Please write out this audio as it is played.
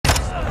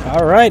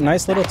All right,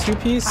 nice little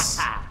two-piece.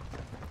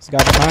 This guy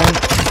behind.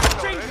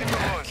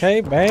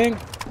 Okay, bang.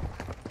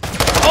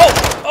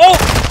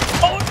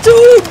 Oh,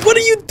 dude, what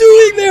are you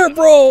doing there,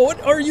 bro?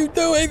 What are you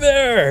doing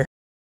there?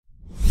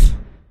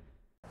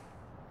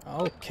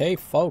 Okay,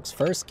 folks,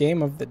 first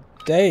game of the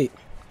day.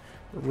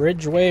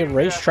 Ridgeway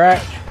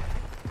Racetrack,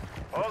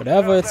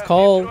 whatever it's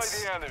called.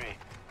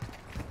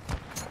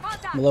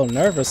 I'm a little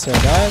nervous here,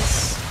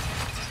 guys.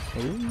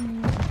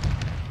 Ooh.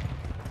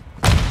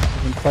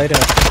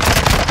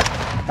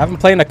 Haven't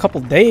played in a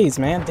couple days,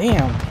 man.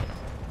 Damn.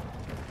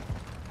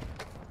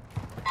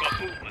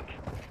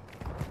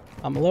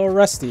 I'm a little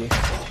rusty.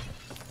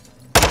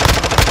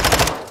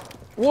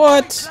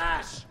 What?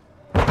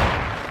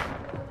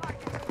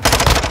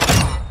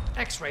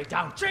 X-ray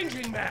down.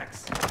 Changing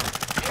max.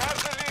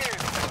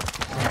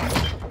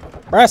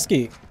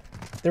 Brasky,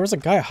 there was a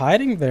guy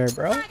hiding there,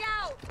 bro.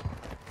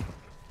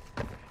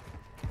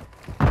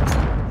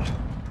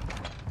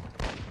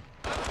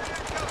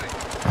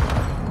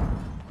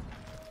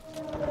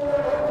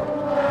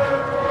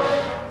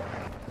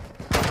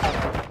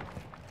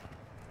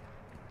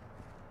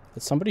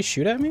 Did somebody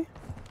shoot at me?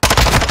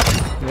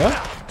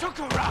 What? Took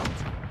her out.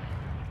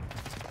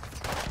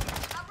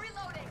 I'm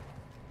reloading.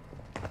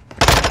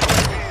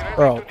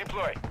 Bro.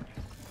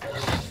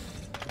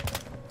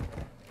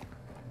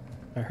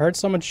 I heard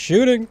someone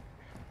shooting.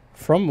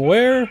 From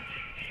where?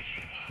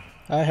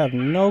 I have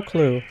no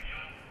clue.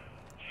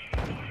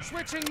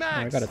 Switching Oh,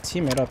 max. I got a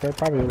teammate up there.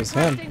 Probably was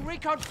him.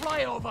 Recon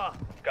flyover.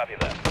 Copy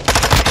that.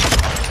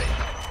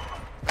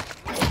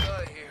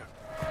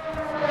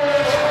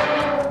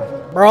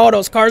 Bro,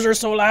 those cars are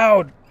so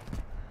loud.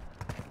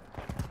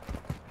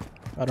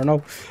 I don't know.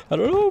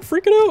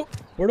 Freaking out.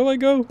 Where do I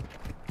go?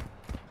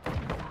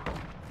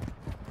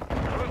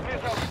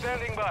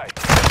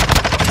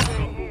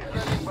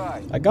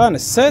 I got an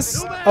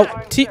assist. Oh,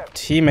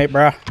 teammate,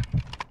 bruh.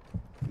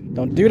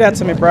 Don't do that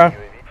to me, bruh.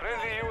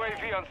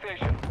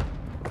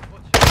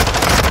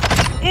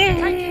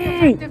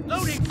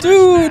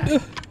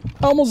 Dude,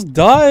 I almost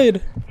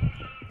died.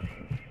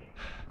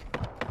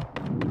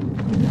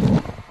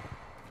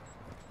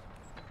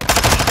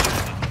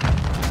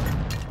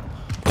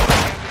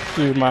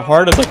 Dude, my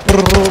heart is like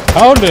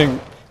pounding.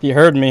 He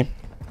heard me.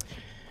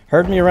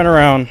 Heard me run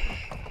around.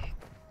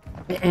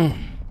 I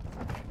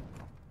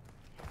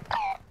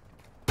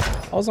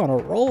was on a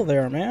roll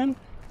there, man.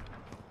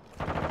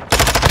 I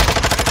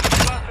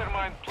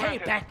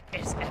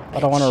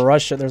don't want to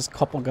rush it. There's a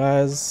couple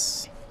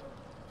guys.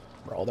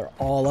 Bro, they're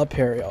all up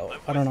here, yo.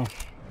 I don't know.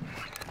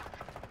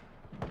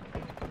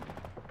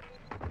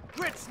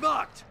 Grid's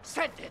marked.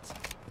 Send it.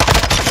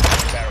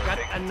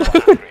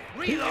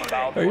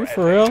 Are you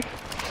for real?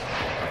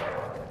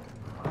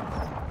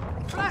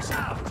 Flash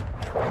out.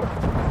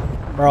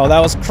 Bro, that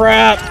was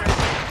crap.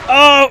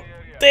 Oh,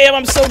 damn,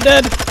 I'm so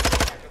dead.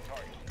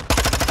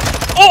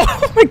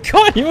 Oh my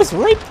god, he was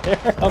right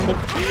there.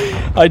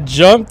 I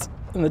jumped,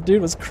 and the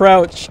dude was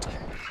crouched.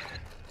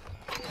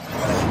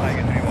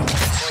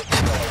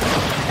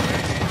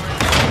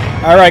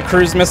 Alright,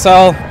 cruise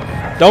missile.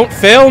 Don't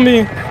fail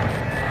me.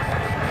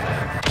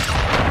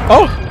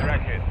 Oh,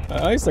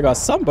 I still got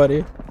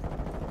somebody.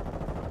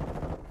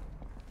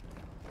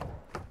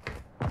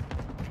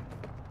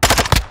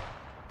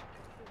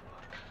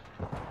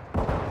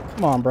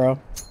 Come on, bro.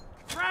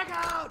 Frag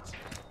out.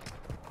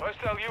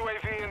 Hostile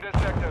UAV in this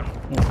sector.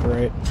 Oh,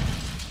 great.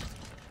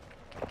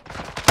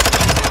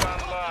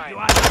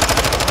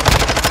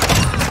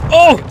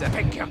 Oh!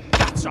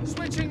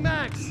 Switching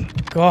max.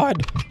 God.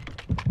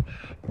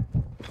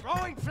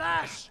 Throwing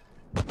flash.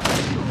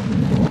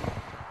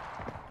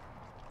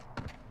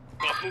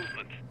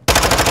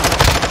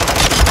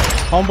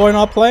 Homeboy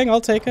not playing?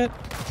 I'll take it.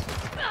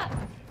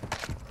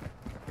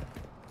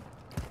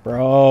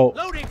 Bro.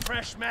 Loading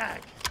fresh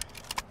mag.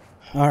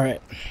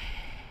 Alright.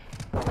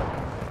 I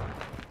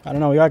don't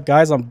know. We got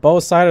guys on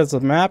both sides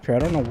of the map here. I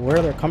don't know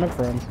where they're coming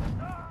from.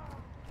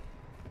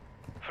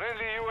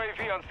 Friendly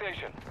UAV on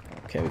station.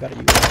 Okay, we got a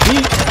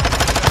UAV.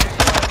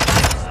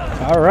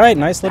 Alright,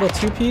 nice little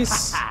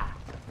two-piece.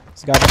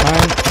 This guy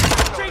behind.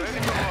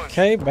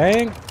 Okay,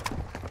 bang.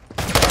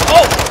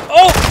 Oh,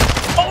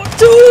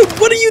 dude,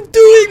 what are you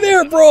doing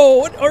there, bro?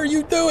 What are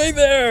you doing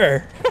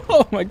there?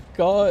 Oh my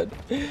god.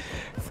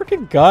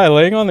 Freaking guy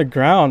laying on the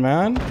ground,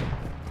 man.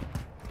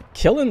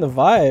 Killing the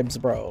vibes,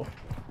 bro.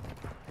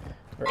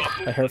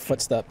 I heard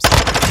footsteps.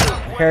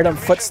 I heard them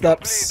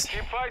footsteps.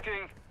 Keep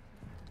fighting.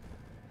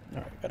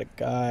 Alright, got a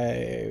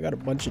guy. We got a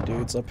bunch of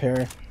dudes up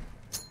here.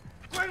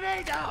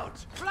 Grenade out.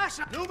 Flash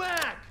out. New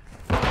mag.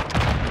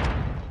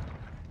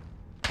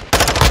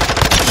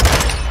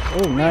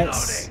 Oh,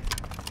 nice.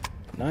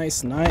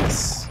 Nice,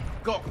 nice.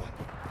 Got one.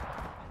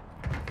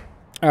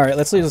 Alright,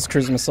 let's leave this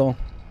cruise missile.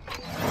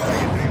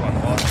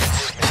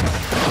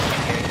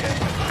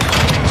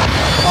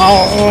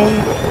 Oh!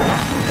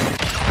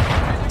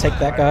 Take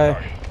that guy.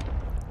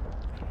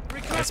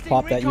 Let's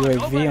pop that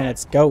UAV and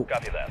let's go.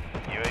 Copy that.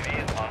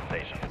 UAV is on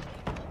station.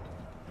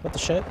 What the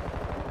shit?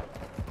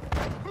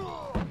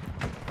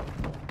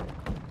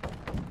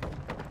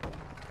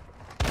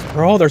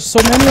 Bro, there's so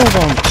many of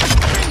them.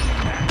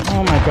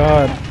 Oh my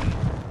god.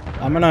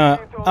 I'm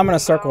gonna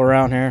circle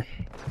around here.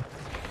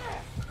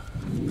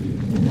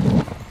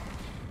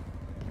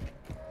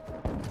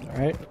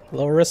 Alright, a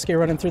little risky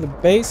running through the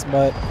base,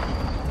 but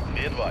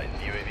Be advised,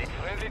 UAV.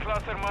 Friendly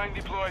cluster mine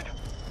deployed.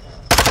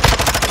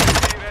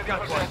 Ready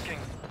for tasking.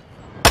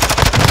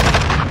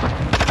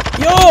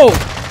 yo!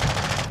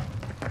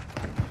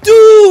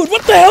 Dude,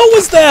 what the hell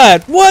was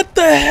that? What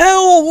the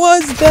hell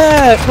was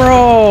that,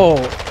 bro?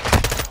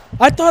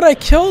 I thought I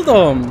killed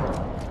him.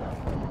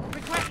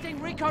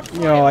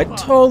 Yo, I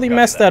totally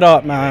messed that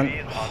up,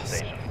 man.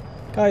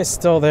 Guy is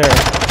still there.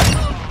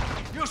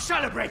 You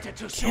celebrated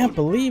too soon. Can't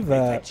believe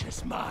that.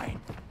 Adventure's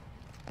mine.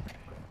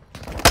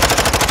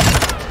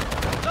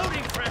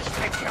 Loading fresh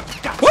takes your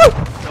guts. Woo!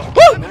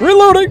 Woo!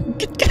 Reloading!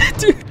 Get,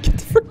 dude, get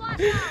the frick.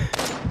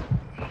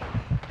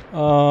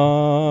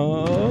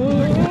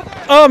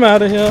 I'm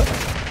out of here.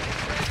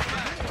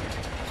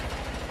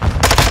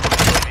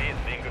 UAV is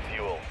being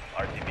refueled.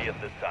 RTB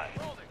at this time.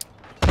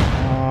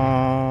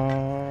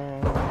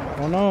 I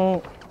don't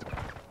know.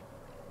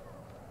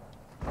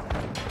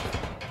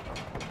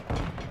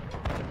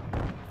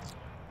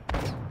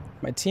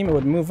 My team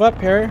would move up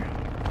here.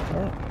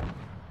 Oh.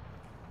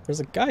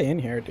 There's a guy in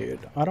here,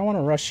 dude. I don't want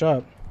to rush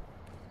up.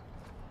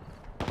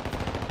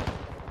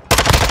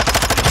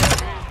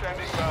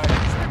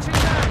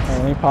 Alright,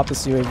 let me pop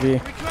this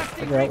UAV.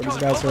 Figure out where these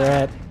guys are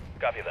at.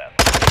 Copy that.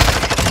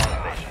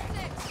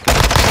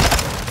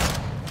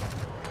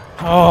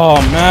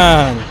 Oh,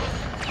 man.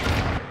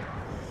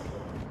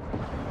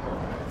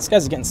 These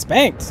guys are getting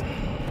spanked.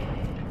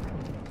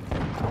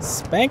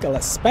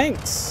 Spankaless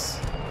spanks.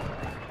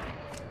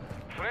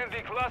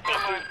 Friendly cluster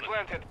mine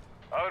planted.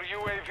 Our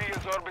UAV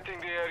is orbiting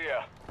the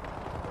area.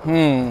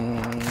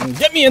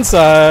 Get me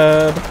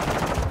inside.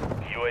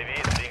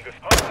 UAV is being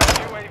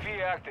hostile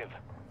UAV active.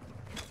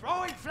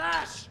 Throwing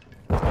flash.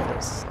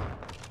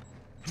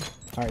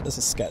 Alright, this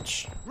is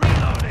sketch.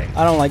 Reloading.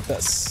 I don't like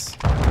this.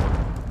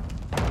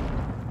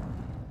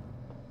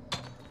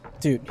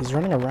 Dude, he's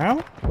running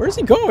around? Where's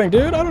he going,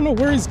 dude? I don't know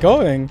where he's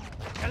going.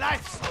 Your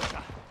life,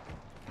 soldier.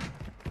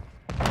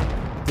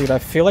 Dude, I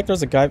feel like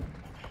there's a guy...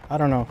 I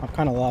don't know. I'm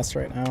kind of lost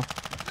right now.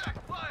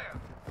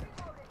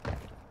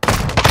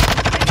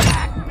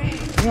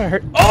 I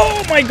heard...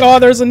 Oh my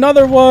god, there's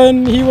another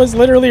one! He was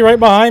literally right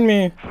behind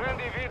me.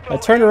 I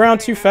turned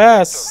around too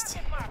fast.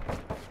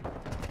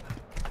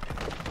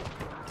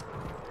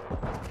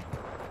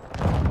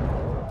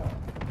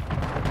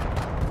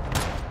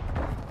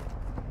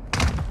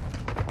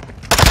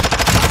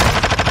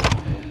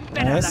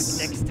 Nice.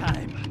 Next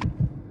time.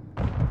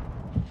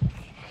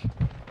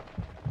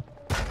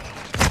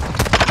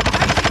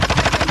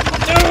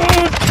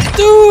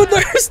 Dude,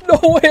 there's no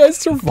way I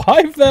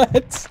survived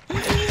that.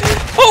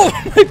 Oh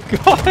my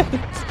god.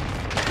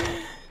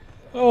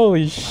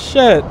 Holy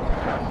shit.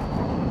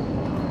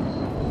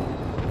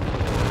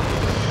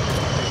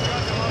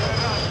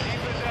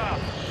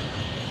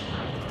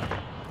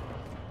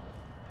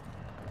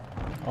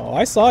 Oh,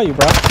 I saw you,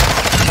 bro.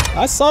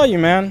 I saw you,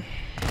 man.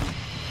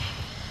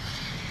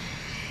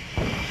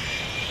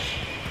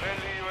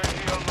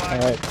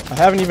 Alright, I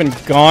haven't even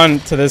gone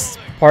to this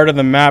part of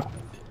the map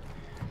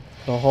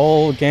the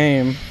whole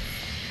game.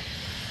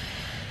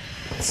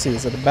 Let's see,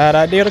 is it a bad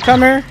idea to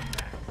come here?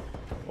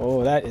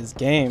 Oh, that is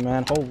game,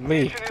 man.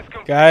 Holy.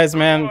 Guys,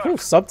 man, whew,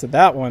 sub to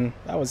that one.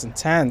 That was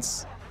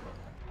intense.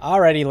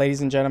 Alrighty,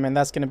 ladies and gentlemen,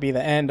 that's going to be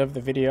the end of the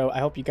video. I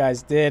hope you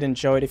guys did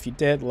enjoy it. If you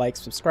did, like,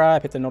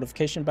 subscribe, hit the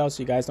notification bell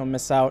so you guys don't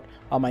miss out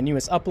on my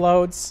newest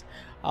uploads.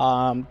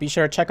 Be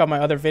sure to check out my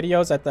other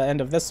videos at the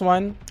end of this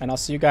one, and I'll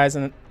see you guys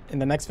in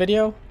the next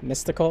video.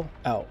 Nistical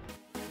out.